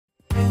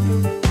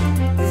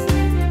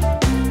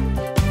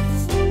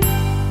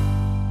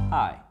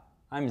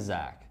I'm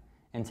Zach,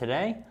 and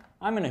today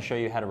I'm going to show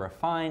you how to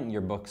refine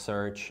your book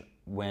search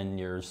when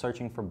you're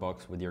searching for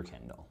books with your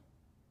Kindle.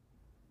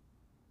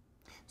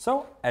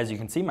 So, as you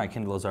can see, my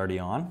Kindle is already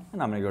on,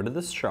 and I'm going to go to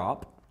this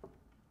shop.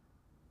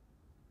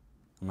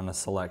 I'm going to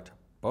select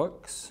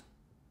books,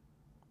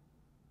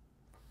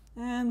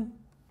 and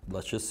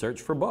let's just search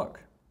for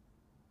book.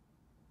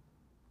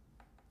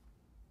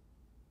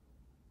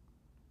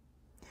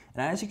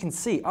 And as you can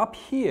see, up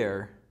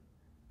here,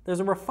 there's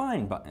a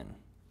refine button.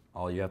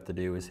 All you have to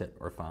do is hit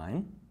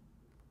refine.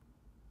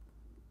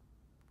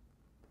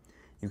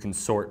 You can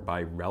sort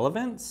by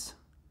relevance,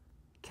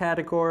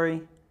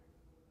 category,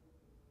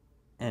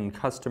 and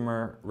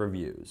customer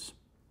reviews.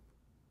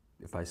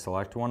 If I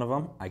select one of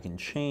them, I can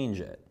change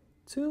it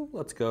to,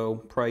 let's go,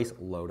 price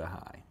low to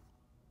high.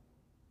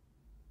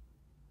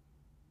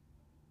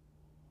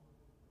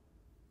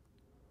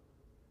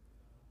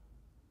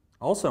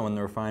 Also in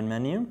the refine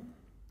menu,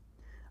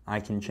 I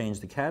can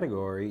change the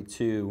category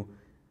to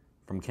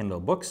from Kindle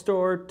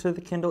Bookstore to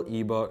the Kindle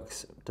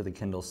eBooks to the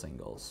Kindle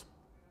Singles.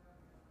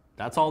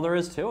 That's all there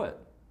is to it.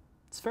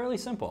 It's fairly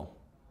simple.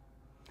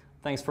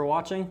 Thanks for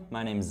watching.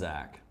 My name's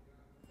Zach.